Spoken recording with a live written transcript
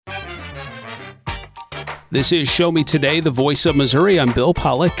This is Show Me Today, the voice of Missouri. I'm Bill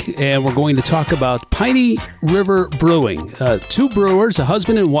Pollock, and we're going to talk about Piney River Brewing. Two brewers, a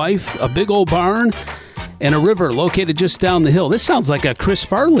husband and wife, a big old barn, and a river located just down the hill. This sounds like a Chris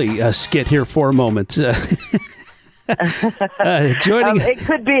Farley skit here for a moment. It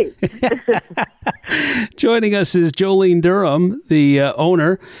could be. Joining us is Jolene Durham, the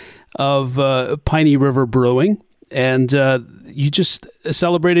owner of Piney River Brewing. And you just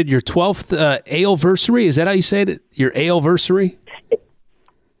celebrated your 12th aleversary. Is that how you say it? Your aleversary?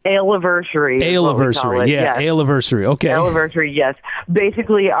 Aleversary. Aleversary, yeah. Yes. Aleversary, okay. Aleversary, yes.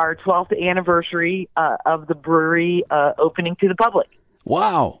 Basically, our 12th anniversary of the brewery opening to the public.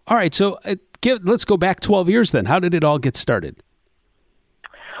 Wow. All right, so let's go back 12 years then. How did it all get started?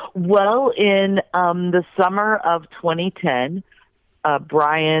 Well, in the summer of 2010,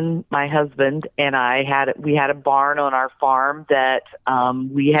 Brian, my husband, and I had a barn on our farm that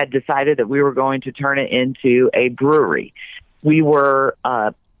we had decided that we were going to turn it into a brewery. We were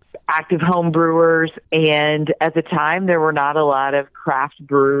active home brewers, and at the time there were not a lot of craft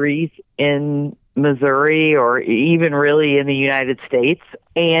breweries in Missouri or even really in the United States.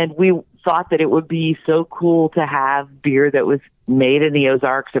 And we thought that it would be so cool to have beer that was made in the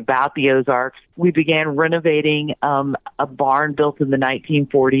Ozarks, about the Ozarks. We began renovating a barn built in the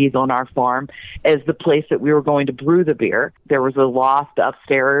 1940s on our farm as the place that we were going to brew the beer. There was a loft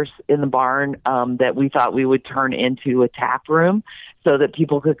upstairs in the barn that we thought we would turn into a tap room so that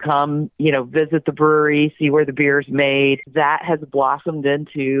people could come, visit the brewery, see where the beer is made. That has blossomed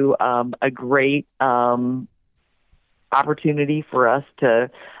into a great opportunity for us to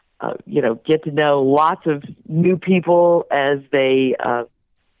get to know lots of new people as they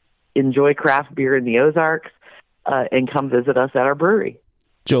enjoy craft beer in the Ozarks and come visit us at our brewery.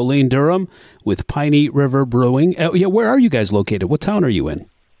 Jolene Durham with Piney River Brewing. Where are you guys located? What town are you in?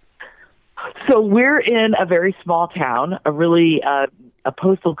 So we're in a very small town, a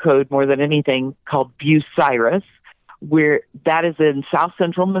postal code more than anything, called Bucyrus. That is in south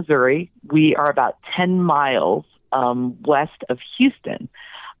central Missouri. We are about 10 miles west of Houston.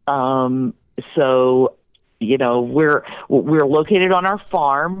 So, we're located on our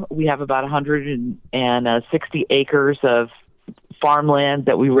farm. We have about 160 acres of farmland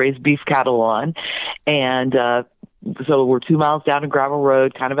that we raise beef cattle on. And, so we're 2 miles down a gravel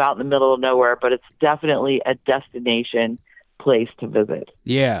road, kind of out in the middle of nowhere, but it's definitely a destination place to visit.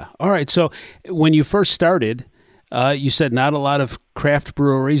 Yeah. All right. So when you first started, you said not a lot of craft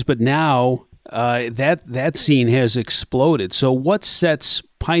breweries, but now that scene has exploded. So what sets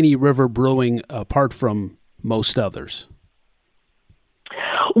Piney River Brewing apart from most others?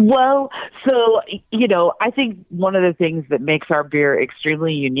 Well, so, I think one of the things that makes our beer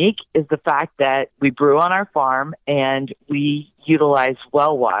extremely unique is the fact that we brew on our farm and we utilize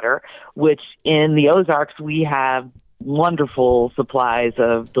well water, which in the Ozarks we have wonderful supplies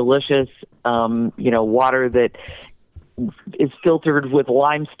of delicious, water that is filtered with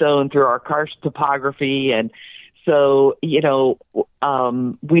limestone through our karst topography. And so, we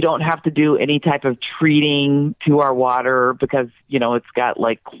don't have to do any type of treating to our water because, it's got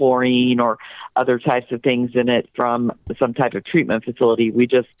like chlorine or other types of things in it from some type of treatment facility. We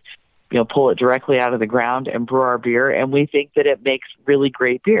just, pull it directly out of the ground and brew our beer. And we think that it makes really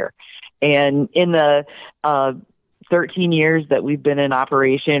great beer. And in the 13 years that we've been in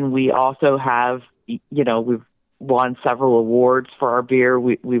operation, we also have, we've won several awards for our beer.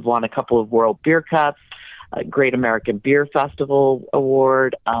 We've won a couple of World Beer Cups, a Great American Beer Festival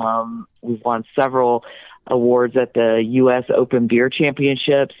Award. We've won several awards at the U.S. Open Beer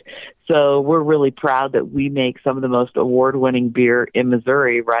Championships. So we're really proud that we make some of the most award-winning beer in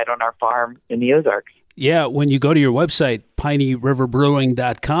Missouri right on our farm in the Ozarks. Yeah, when you go to your website,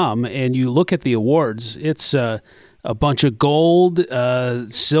 pineyriverbrewing.com, and you look at the awards, it's a bunch of gold,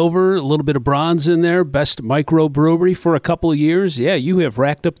 silver, a little bit of bronze in there, best microbrewery for a couple of years. Yeah, you have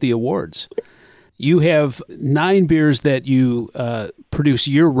racked up the awards. You have 9 beers that you produce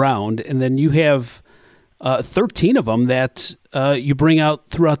year-round, and then you have 13 of them that you bring out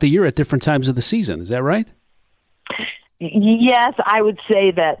throughout the year at different times of the season. Is that right? Yes, I would say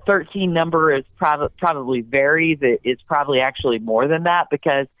that 13 number is probably varies. It's probably actually more than that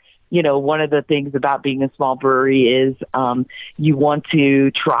because, one of the things about being a small brewery is you want to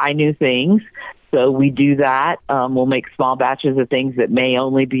try new things. So we do that. We'll make small batches of things that may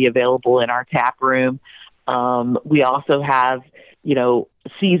only be available in our tap room. We also have,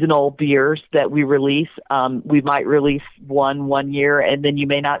 seasonal beers that we release. We might release one year, and then you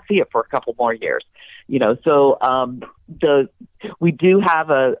may not see it for a couple more years. So we do have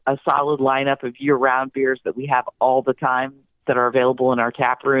a solid lineup of year-round beers that we have all the time that are available in our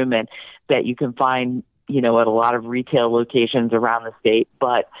tap room and that you can find, at a lot of retail locations around the state,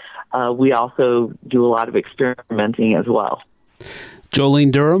 but we also do a lot of experimenting as well.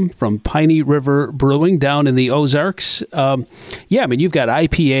 Jolene Durham from Piney River Brewing down in the Ozarks. You've got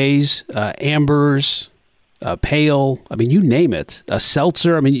IPAs, ambers, pale. You name it. A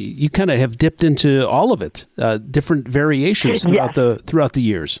seltzer. You kind of have dipped into all of it. Different variations throughout the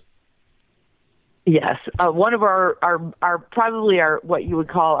years. Yes, one of our probably our what you would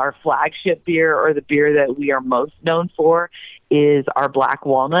call our flagship beer, or the beer that we are most known for, is our Black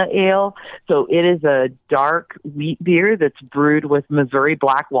Walnut Ale. So it is a dark wheat beer that's brewed with Missouri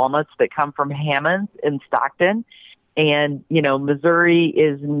black walnuts that come from Hammond's in Stockton. And, Missouri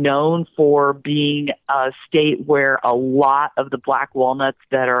is known for being a state where a lot of the black walnuts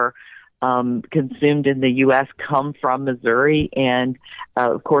that are consumed in the U.S. come from Missouri. And,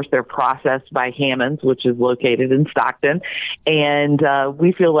 of course, they're processed by Hammond's, which is located in Stockton. And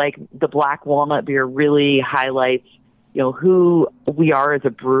we feel like the Black Walnut beer really highlights, who we are as a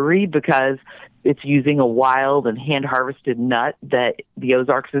brewery, because it's using a wild and hand-harvested nut that the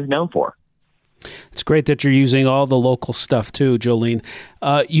Ozarks is known for. It's great that you're using all the local stuff, too, Jolene.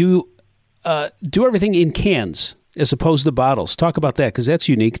 You do everything in cans as opposed to bottles. Talk about that, because that's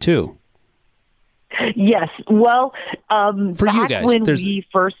unique, too. Yes. Well, for you guys, when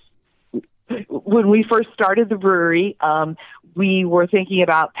we first started the brewery, we were thinking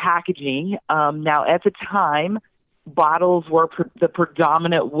about packaging. Now, at the time, bottles were the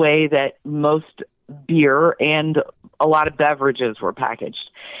predominant way that most beer and a lot of beverages were packaged.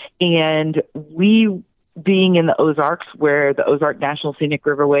 And we, being in the Ozarks, where the Ozark National Scenic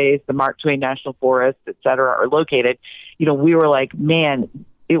Riverways, the Mark Twain National Forest, et cetera, are located, we were like, man,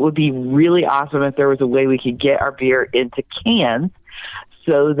 it would be really awesome if there was a way we could get our beer into cans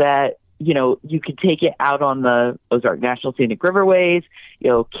so that, you could take it out on the Ozark National Scenic Riverways.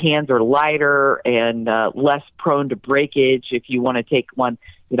 Cans are lighter and less prone to breakage if you want to take one,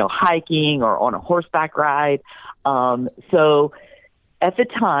 hiking or on a horseback ride. So at the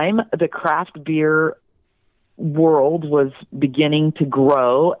time, the craft beer world was beginning to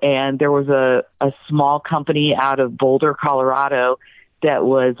grow, and there was a small company out of Boulder, Colorado, that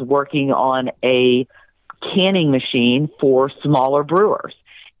was working on a canning machine for smaller brewers.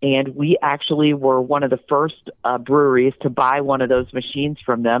 And we actually were one of the first breweries to buy one of those machines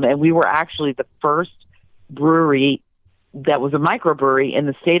from them. And we were actually the first brewery that was a microbrewery in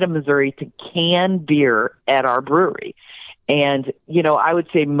the state of Missouri to can beer at our brewery. And, I would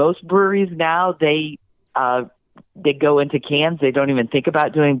say most breweries now, they go into cans. They don't even think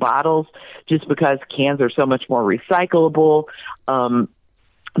about doing bottles, just because cans are so much more recyclable.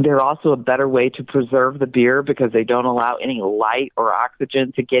 They're also a better way to preserve the beer because they don't allow any light or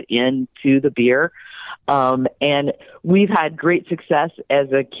oxygen to get into the beer. And we've had great success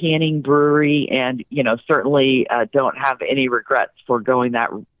as a canning brewery, and, certainly don't have any regrets for going that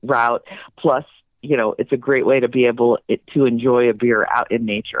route. Plus, it's a great way to be able to enjoy a beer out in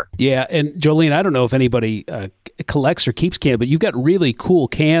nature. Yeah. And Jolene, I don't know if anybody collects or keeps cans, but you've got really cool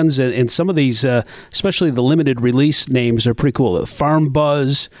cans, and some of these, especially the limited release names, are pretty cool. The Farm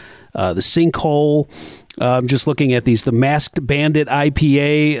Buzz, the Sinkhole. I'm just looking at these. The Masked Bandit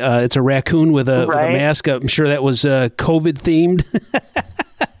IPA. It's a raccoon with a mask. I'm sure that was COVID themed.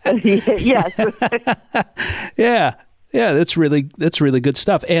 Yes. Yeah. Yeah, that's really good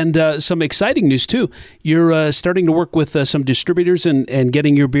stuff. And some exciting news, too. You're starting to work with some distributors and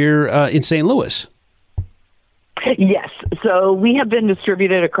getting your beer in St. Louis. Yes. So we have been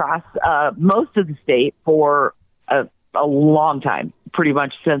distributed across most of the state for a long time, pretty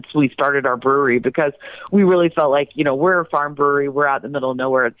much since we started our brewery, because we really felt like, we're a farm brewery. We're out in the middle of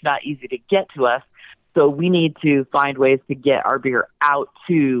nowhere. It's not easy to get to us. So we need to find ways to get our beer out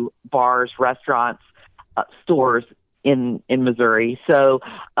to bars, restaurants, stores in Missouri. So,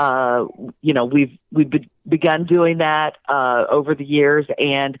 we've begun doing that over the years.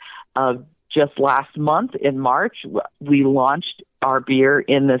 And just last month in March, we launched our beer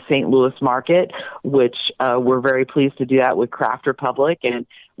in the St. Louis market, which we're very pleased to do that with Craft Republic. And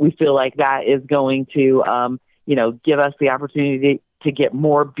we feel like that is going to, give us the opportunity to get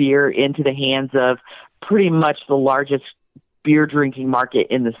more beer into the hands of pretty much the largest beer drinking market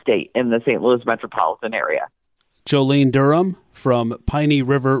in the state, in the St. Louis metropolitan area. Jolene Durham from Piney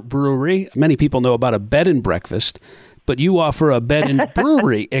River Brewery. Many people know about a bed and breakfast, but you offer a bed and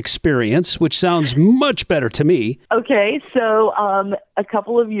brewery experience, which sounds much better to me. Okay, so a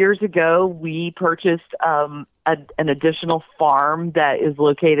couple of years ago, we purchased an additional farm that is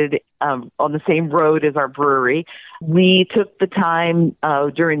located on the same road as our brewery. We took the time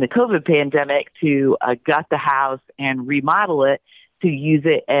during the COVID pandemic to gut the house and remodel it to use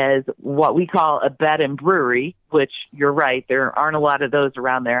it as what we call a bed and brewery, which you're right, there aren't a lot of those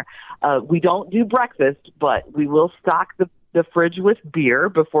around there. We don't do breakfast, but we will stock the fridge with beer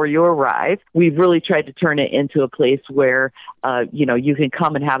before you arrive. We've really tried to turn it into a place where, you can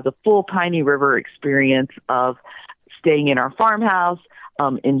come and have the full Piney River experience of staying in our farmhouse,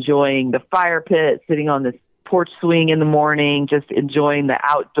 enjoying the fire pit, sitting on this porch swing in the morning, just enjoying the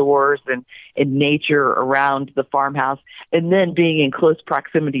outdoors and nature around the farmhouse, and then being in close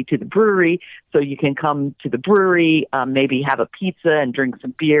proximity to the brewery, so you can come to the brewery, maybe have a pizza and drink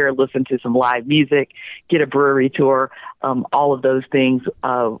some beer, listen to some live music, get a brewery tour, all of those things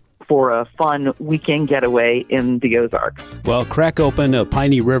for a fun weekend getaway in the Ozarks. Well, crack open a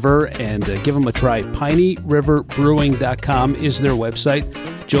Piney River and give them a try. PineyRiverBrewing.com is their website.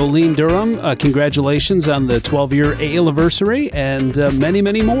 Jolene Durham, congratulations on the 12-year anniversary and many,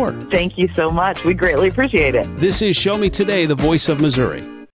 many more. Thank you so much. We greatly appreciate it. This is Show Me Today, the voice of Missouri.